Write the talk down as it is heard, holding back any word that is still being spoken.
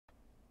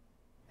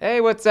Hey,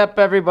 what's up,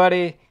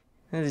 everybody?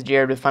 This is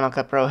Jared with Final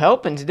Cut Pro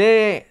Help, and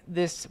today,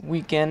 this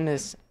weekend,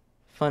 this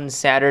fun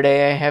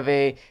Saturday, I have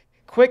a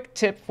quick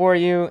tip for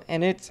you,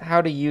 and it's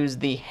how to use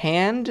the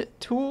hand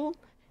tool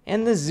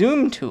and the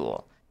zoom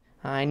tool.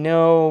 I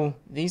know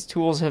these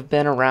tools have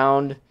been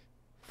around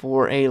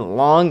for a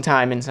long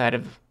time inside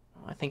of,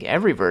 I think,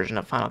 every version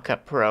of Final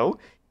Cut Pro,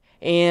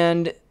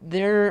 and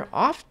they're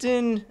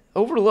often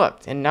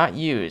overlooked and not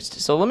used.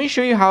 So let me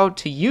show you how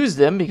to use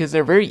them because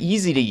they're very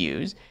easy to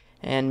use,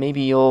 and maybe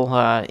you'll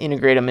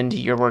integrate them into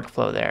your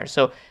workflow there.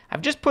 So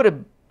I've just put a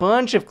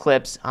bunch of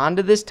clips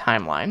onto this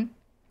timeline,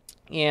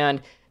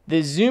 and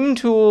the zoom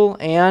tool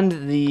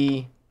and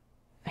the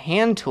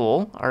hand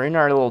tool are in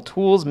our little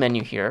tools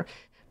menu here,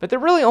 but they're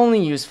really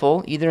only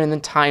useful either in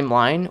the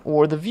timeline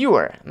or the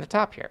viewer on the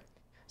top here.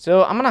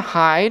 So I'm going to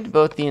hide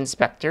both the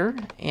inspector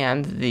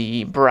and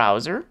the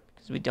browser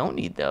because we don't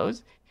need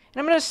those. And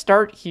I'm going to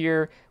start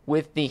here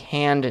with the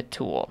hand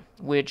tool,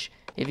 which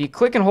if you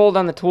click and hold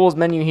on the tools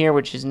menu here,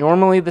 which is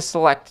normally the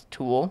select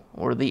tool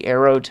or the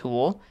arrow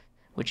tool,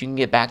 which you can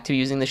get back to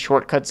using the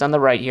shortcuts on the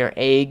right here.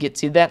 A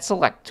gets you that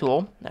select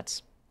tool.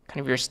 That's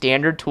kind of your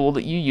standard tool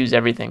that you use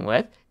everything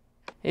with.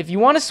 If you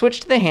want to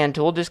switch to the hand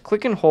tool, just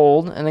click and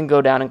hold and then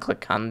go down and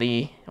click on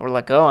or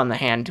let go on the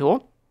hand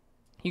tool.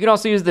 You can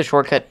also use the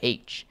shortcut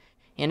H.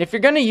 And if you're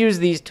going to use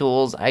these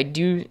tools, I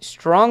do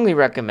strongly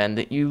recommend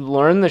that you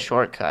learn the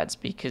shortcuts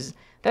because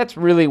that's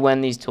really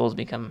when these tools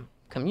become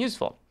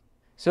useful.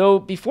 So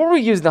before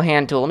we use the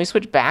hand tool, let me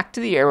switch back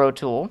to the arrow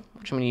tool,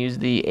 which I'm going to use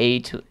the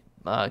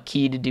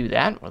key to do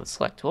that, or the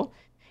select tool.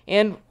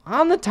 And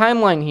on the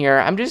timeline here,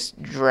 I'm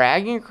just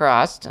dragging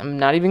across. I'm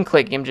not even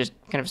clicking. I'm just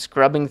kind of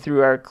scrubbing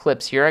through our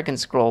clips here. I can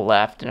scroll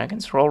left and I can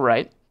scroll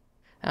right.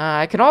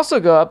 I can also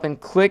go up and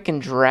click and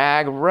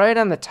drag right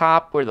on the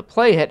top where the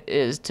play hit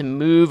is to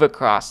move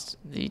across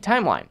the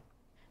timeline.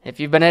 If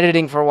you've been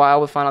editing for a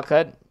while with Final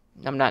Cut,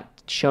 I'm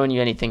not showing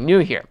you anything new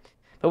here.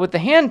 But with the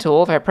hand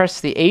tool, if I press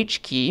the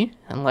H key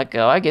and let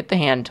go, I get the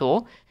hand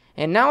tool.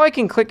 And now I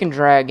can click and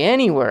drag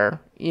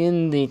anywhere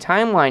in the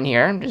timeline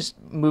here. I'm just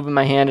moving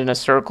my hand in a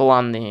circle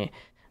on the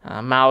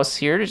mouse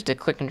here just to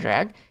click and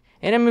drag.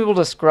 And I'm able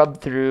to scrub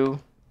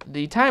through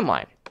the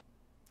timeline.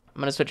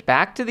 I'm going to switch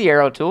back to the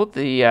arrow tool with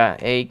the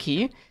A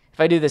key. If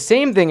I do the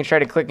same thing and try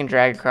to click and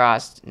drag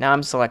across, now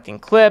I'm selecting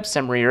clips,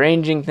 I'm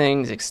rearranging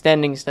things,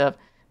 extending stuff.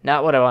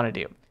 Not what I want to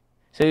do.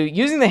 So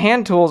using the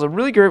hand tool is a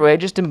really great way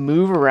just to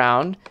move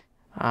around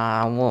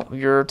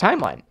your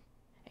timeline.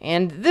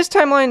 And this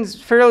timeline is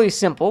fairly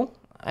simple.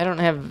 I don't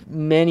have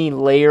many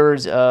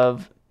layers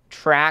of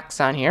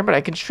tracks on here, but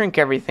I can shrink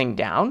everything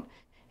down.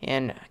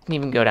 And I can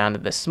even go down to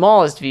the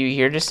smallest view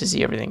here just to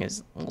see everything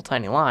as little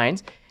tiny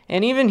lines.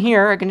 And even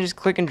here, I can just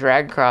click and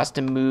drag across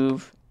to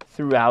move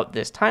throughout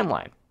this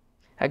timeline.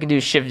 I can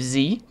do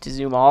Shift-Z to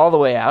zoom all the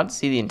way out,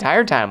 see the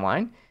entire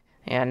timeline,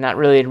 and not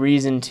really a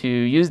reason to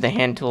use the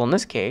hand tool in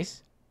this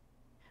case.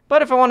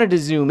 But if I wanted to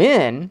zoom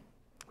in,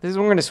 this is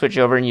when we're going to switch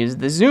over and use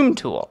the zoom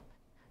tool.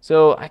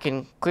 So I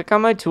can click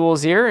on my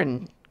tools here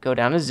and go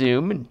down to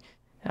zoom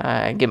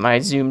and get my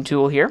zoom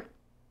tool here.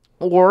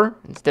 Or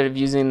instead of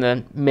using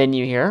the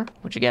menu here,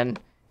 which again,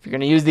 if you're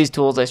going to use these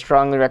tools, I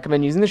strongly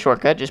recommend using the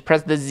shortcut. Just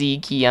press the Z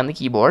key on the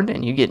keyboard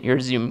and you get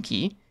your zoom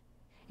key.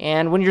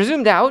 And when you're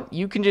zoomed out,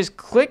 you can just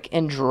click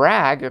and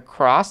drag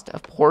across a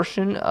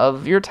portion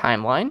of your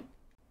timeline.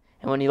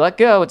 And when you let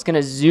go, it's going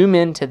to zoom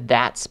into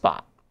that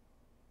spot.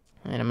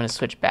 And I'm going to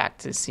switch back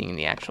to seeing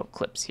the actual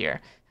clips here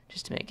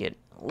just to make it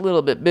a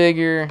little bit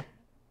bigger.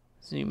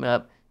 Zoom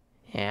up.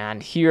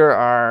 And here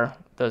are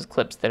those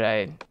clips that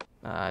I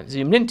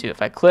zoomed into.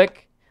 If I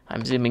click,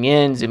 I'm zooming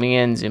in, zooming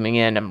in, zooming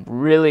in. I'm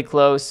really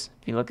close.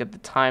 If you look at the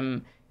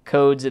time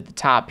codes at the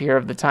top here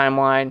of the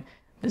timeline,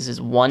 this is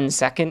 1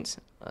 second.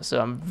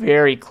 So I'm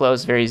very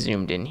close, very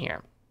zoomed in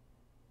here.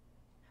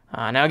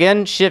 Now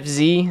again,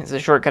 Shift-Z is a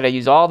shortcut I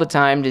use all the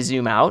time to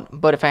zoom out.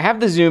 But if I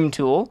have the zoom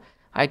tool,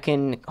 I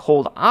can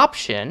hold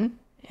Option,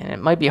 and it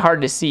might be hard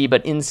to see,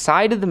 but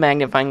inside of the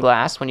magnifying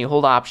glass, when you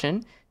hold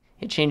Option,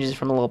 it changes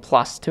from a little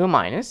plus to a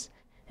minus.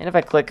 And if I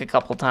click a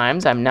couple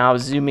times, I'm now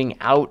zooming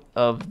out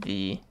of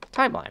the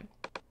timeline.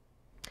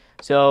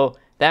 So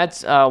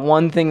that's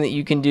one thing that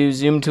you can do.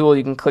 Zoom tool,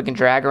 you can click and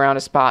drag around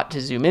a spot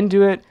to zoom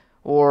into it,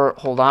 or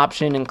hold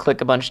Option and click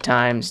a bunch of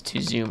times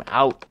to zoom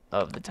out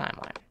of the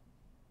timeline.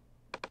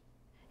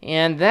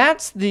 And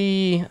that's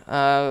the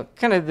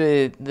kind of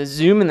the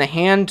zoom and the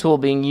hand tool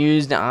being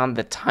used on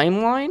the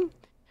timeline.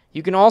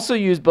 You can also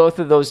use both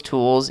of those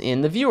tools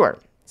in the viewer.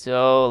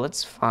 So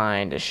let's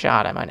find a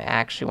shot I might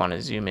actually want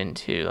to zoom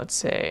into.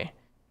 Let's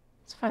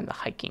find the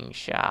hiking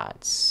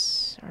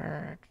shots.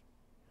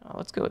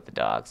 Let's go with the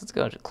dogs. Let's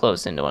go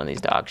close into one of these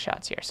dog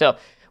shots here. So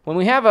when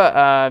we have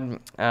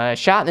a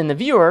shot in the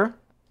viewer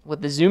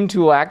with the zoom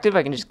tool active,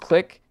 I can just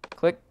click,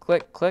 click,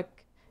 click, click.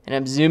 And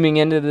I'm zooming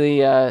into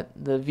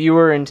the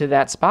viewer into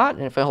that spot.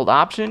 And if I hold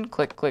Option,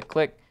 click, click,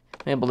 click,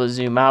 I'm able to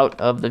zoom out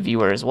of the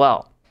viewer as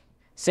well.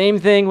 Same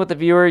thing with the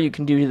viewer. You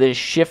can do the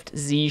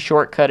Shift-Z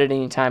shortcut at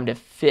any time to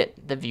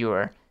fit the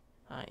viewer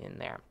in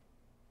there.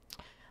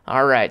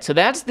 All right, so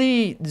that's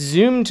the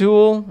zoom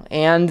tool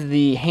and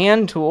the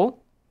hand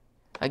tool.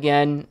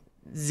 Again,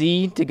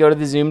 Z to go to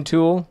the zoom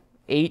tool,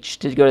 H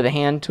to go to the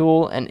hand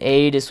tool, and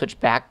A to switch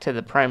back to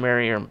the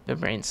primary or the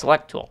main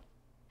select tool.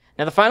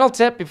 Now the final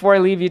tip before I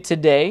leave you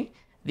today,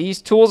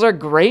 these tools are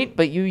great,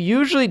 but you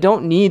usually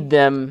don't need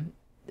them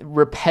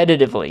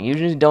repetitively. You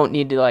usually don't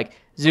need to like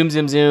zoom,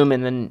 zoom, zoom,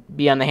 and then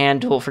be on the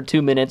hand tool for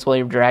 2 minutes while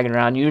you're dragging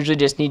around. You usually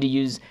just need to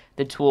use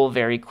the tool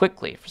very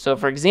quickly. So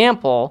for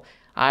example,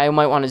 I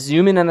might want to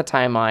zoom in on the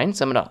timeline.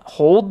 So I'm going to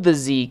hold the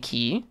Z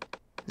key,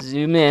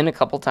 zoom in a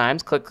couple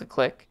times, click, click,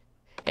 click.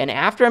 And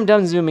after I'm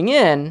done zooming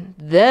in,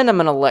 then I'm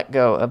going to let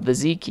go of the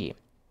Z key.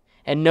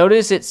 And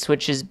notice it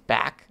switches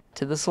back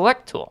to the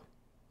select tool.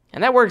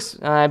 And that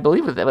works, I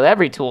believe, with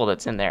every tool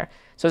that's in there.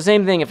 So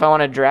same thing, if I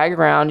want to drag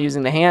around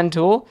using the hand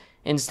tool,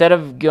 instead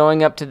of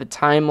going up to the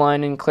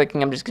timeline and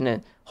clicking, I'm just going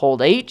to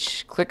hold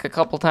H, click a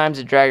couple times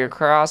to drag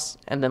across,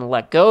 and then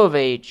let go of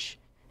H,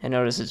 and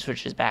notice it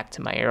switches back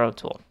to my arrow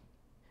tool,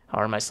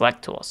 or my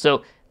select tool.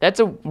 So that's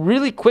a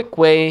really quick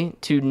way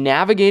to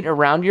navigate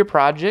around your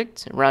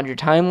project, around your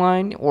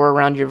timeline, or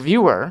around your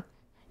viewer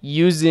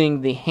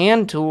using the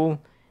hand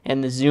tool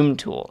and the zoom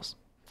tools.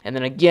 And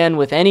then again,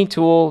 with any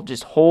tool,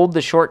 just hold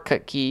the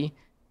shortcut key,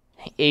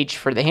 H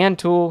for the hand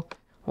tool,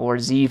 or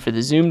Z for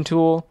the zoom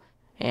tool.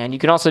 And you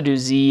can also do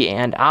Z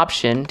and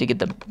Option to get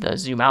the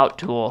zoom out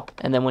tool.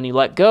 And then when you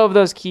let go of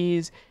those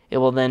keys, it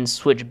will then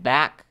switch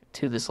back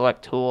to the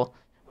select tool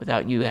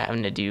without you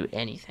having to do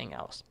anything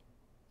else.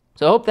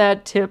 So I hope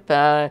that tip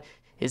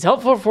is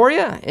helpful for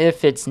you.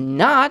 If it's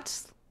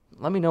not,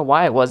 let me know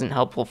why it wasn't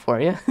helpful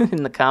for you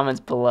in the comments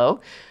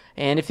below.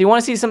 And if you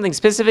want to see something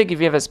specific, if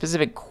you have a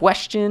specific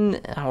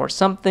question or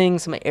something,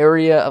 some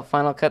area of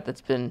Final Cut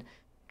that's been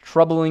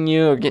troubling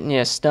you or getting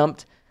you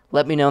stumped,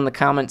 let me know in the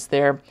comments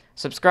there.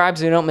 Subscribe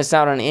so you don't miss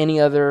out on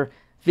any other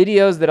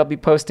videos that I'll be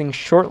posting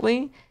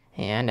shortly.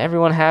 And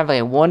everyone have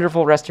a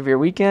wonderful rest of your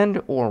weekend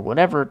or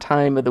whatever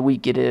time of the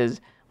week it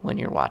is when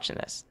you're watching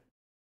this.